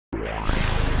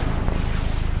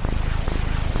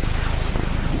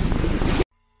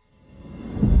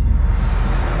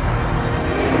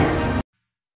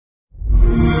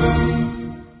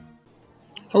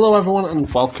Hello everyone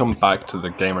and welcome back to the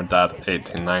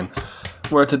GamerDad189,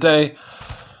 where today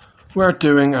we're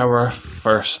doing our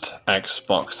first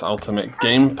Xbox Ultimate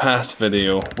Game Pass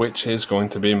video, which is going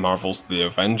to be Marvel's The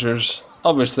Avengers,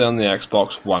 obviously on the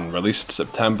Xbox One, released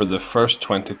September the 1st,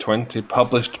 2020,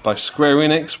 published by Square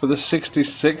Enix with a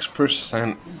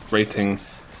 66% rating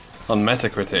on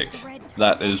Metacritic.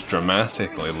 That is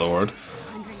dramatically lowered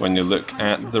when you look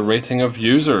at the rating of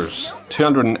users.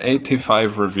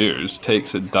 285 reviews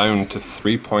takes it down to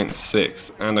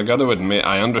 3.6, and I gotta admit,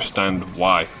 I understand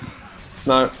why.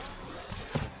 Now,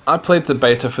 I played the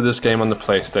beta for this game on the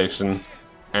PlayStation,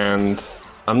 and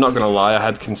I'm not gonna lie, I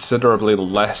had considerably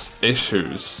less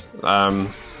issues. I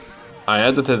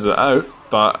edited it out,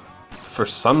 but for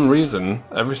some reason,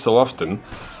 every so often,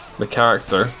 the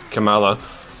character, Kamala,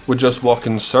 would just walk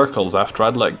in circles after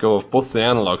I'd let go of both the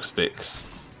analog sticks.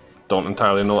 Don't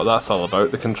entirely know what that's all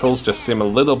about. The controls just seem a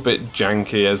little bit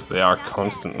janky as they are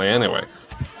constantly anyway.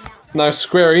 Now,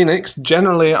 Square Enix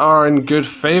generally are in good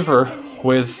favour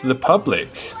with the public,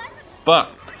 but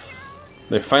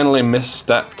they finally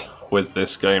misstepped with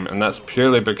this game, and that's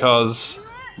purely because,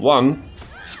 one,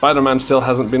 Spider-Man still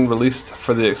hasn't been released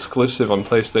for the exclusive on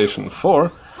PlayStation 4,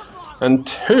 and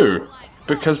two,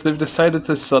 because they've decided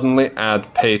to suddenly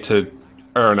add pay to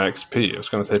earn XP. I was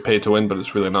going to say pay to win, but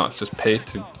it's really not. It's just pay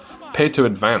to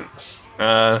advance.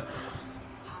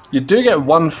 You do get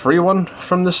one free one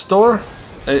from the store.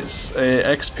 It's a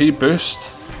XP boost,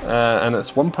 and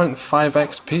it's 1.5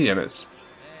 XP, and it's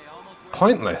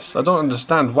pointless. I don't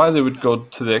understand why they would go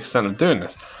to the extent of doing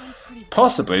this.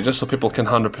 Possibly just so people can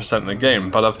 100% the game,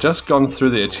 but I've just gone through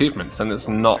the achievements and it's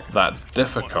not that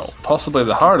difficult. Possibly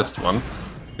the hardest one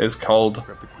is called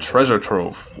Treasure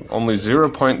Trove. Only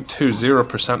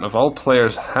 0.20% of all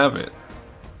players have it.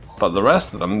 But the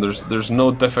rest of them, there's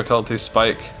no difficulty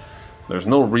spike, there's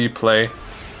no replay,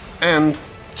 and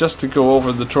just to go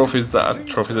over the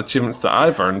achievements that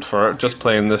I've earned for it, just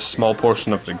playing this small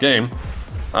portion of the game,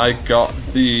 I got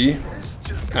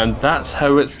and that's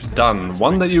how it's done,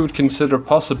 one that you would consider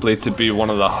possibly to be one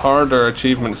of the harder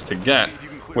achievements to get,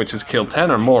 which is kill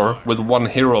 10 or more with one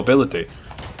hero ability.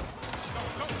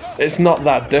 It's not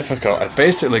that difficult. I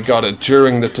basically got it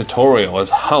during the tutorial as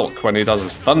Hulk when he does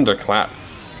his thunderclap.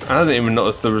 I didn't even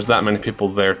notice there was that many people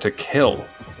there to kill.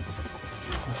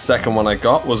 The second one I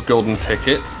got was Golden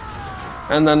Ticket,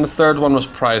 and then the third one was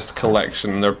Prized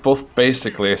Collection. They're both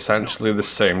basically essentially the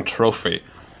same trophy.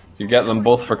 You get them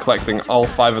both for collecting all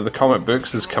 5 of the comic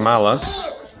books as Kamala,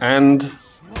 and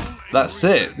that's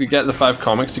it. You get the 5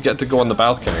 comics, you get to go on the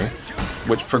balcony,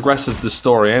 which progresses the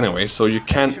story anyway, so you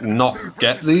can't not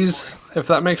get these, if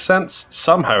that makes sense.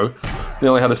 Somehow, they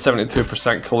only had a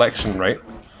 72% collection rate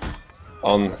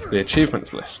on the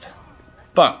achievements list.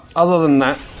 But other than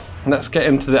that, let's get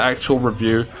into the actual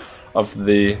review of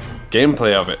the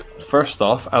gameplay of it. First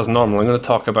off, as normal, I'm going to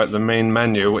talk about the main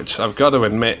menu, which I've got to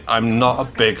admit I'm not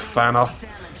a big fan of.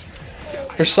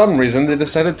 For some reason they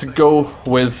decided to go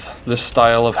with the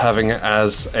style of having it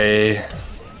as a, I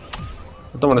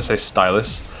don't want to say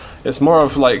stylus, it's more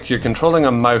of like you're controlling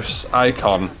a mouse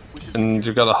icon and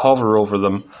you've got to hover over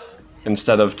them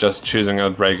instead of just choosing a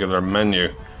regular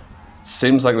menu.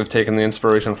 Seems like they've taken the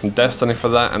inspiration from Destiny for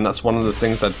that, and that's one of the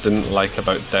things I didn't like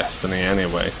about Destiny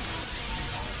anyway.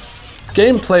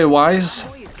 Gameplay wise,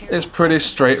 it's pretty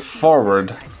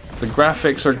straightforward. The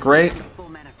graphics are great,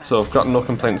 so I've got no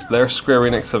complaints there. Square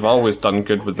Enix have always done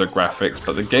good with their graphics,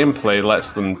 but the gameplay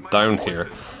lets them down here.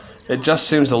 It just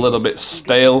seems a little bit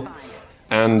stale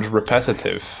and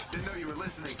repetitive.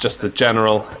 It's just the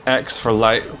general X for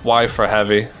light, Y for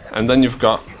heavy, and then you've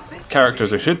got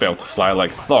characters who should be able to fly,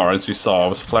 like Thor. As you saw, I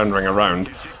was floundering around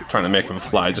trying to make him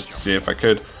fly just to see if I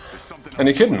could, and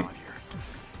he couldn't.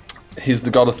 He's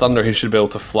the god of thunder, he should be able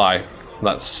to fly.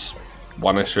 That's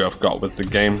one issue I've got with the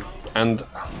game, and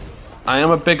I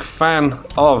am a big fan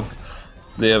of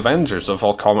the Avengers, of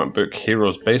all comic book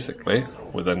heroes basically,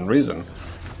 within reason.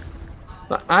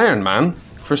 Now, Iron Man,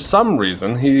 for some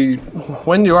reason,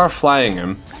 when you are flying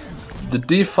him, the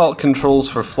default controls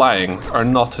for flying are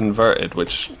not inverted,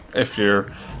 which, if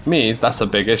you're me, that's a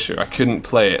big issue. I couldn't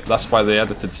play it. That's why the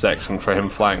edited section for him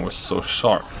flying was so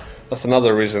short. That's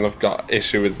another reason I've got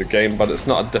issue with the game, but it's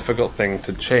not a difficult thing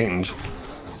to change.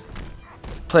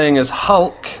 Playing as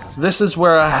Hulk, this is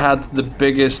where I had the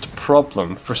biggest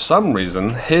problem. For some reason,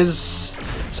 his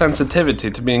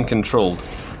sensitivity to being controlled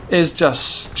is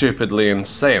just stupidly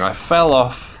insane. I fell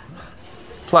off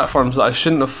platforms that I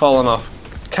shouldn't have fallen off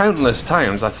countless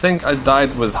times. I think I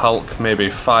died with Hulk maybe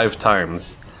 5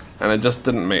 times, and it just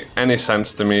didn't make any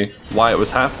sense to me why it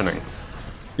was happening.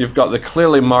 You've got the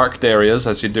clearly marked areas,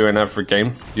 as you do in every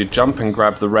game. You jump and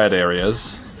grab the red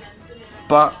areas,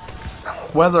 but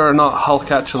whether or not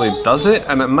Hulk actually does it,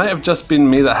 and it might have just been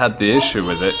me that had the issue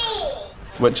with it,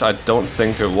 which I don't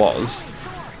think it was,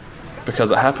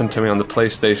 because it happened to me on the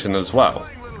PlayStation as well.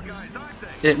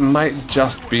 It might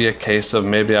just be a case of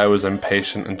maybe I was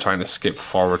impatient and trying to skip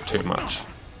forward too much.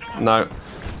 Now,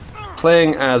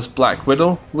 playing as Black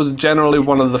Widow was generally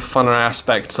one of the funner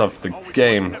aspects of the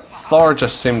game. Thor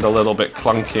just seemed a little bit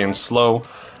clunky and slow.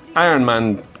 Iron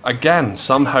Man, again,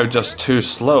 somehow just too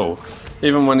slow.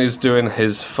 Even when he's doing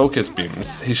his focus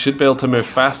beams, he should be able to move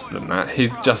faster than that.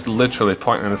 He's just literally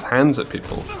pointing his hands at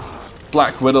people.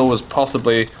 Black Widow was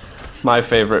possibly my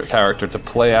favourite character to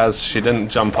play as. She didn't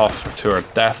jump off to her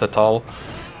death at all.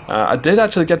 I did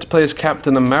actually get to play as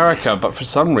Captain America, but for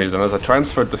some reason, as I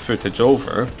transferred the footage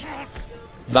over,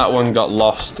 that one got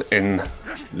lost in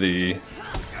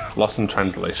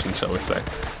translation, shall we say.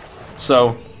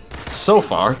 So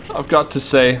far, I've got to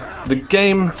say, the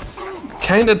game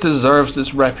kinda deserves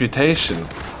its reputation.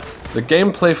 The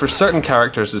gameplay for certain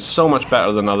characters is so much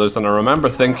better than others, and I remember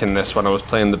thinking this when I was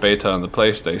playing the beta on the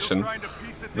PlayStation,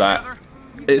 that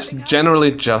it's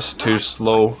generally just too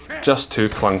slow, just too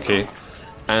clunky,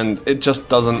 and it just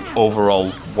doesn't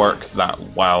overall work that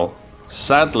well.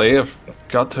 Sadly, I've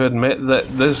got to admit that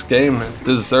this game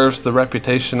deserves the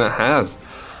reputation it has.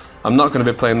 I'm not going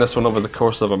to be playing this one over the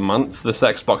course of a month. This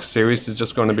Xbox Series is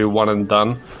just going to be one and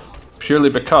done, purely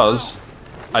because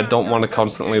I don't want to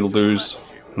constantly lose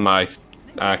my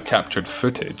captured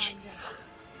footage.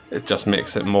 It just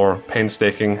makes it more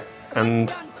painstaking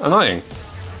and annoying.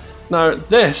 Now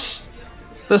this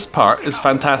part is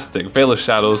fantastic, Veil of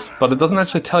Shadows, but it doesn't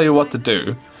actually tell you what to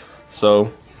do,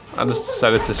 so I just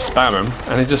decided to spam him,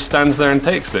 and he just stands there and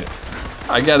takes it.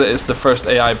 I get it, it's the first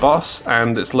AI boss,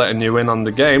 and it's letting you in on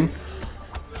the game,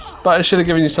 but it should have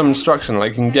given you some instruction, like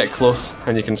you can get close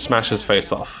and you can smash his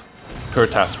face off. Poor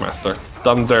Taskmaster,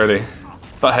 done dirty.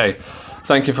 But hey,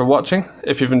 thank you for watching.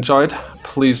 If you've enjoyed,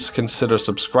 please consider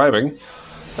subscribing,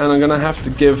 and I'm gonna have to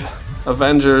give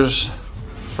Avengers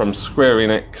from Square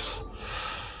Enix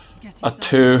a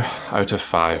 2 out of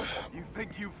 5.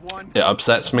 It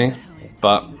upsets me,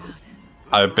 but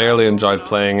I barely enjoyed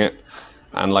playing it,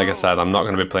 and like I said, I'm not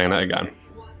going to be playing it again.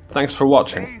 Thanks for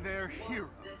watching.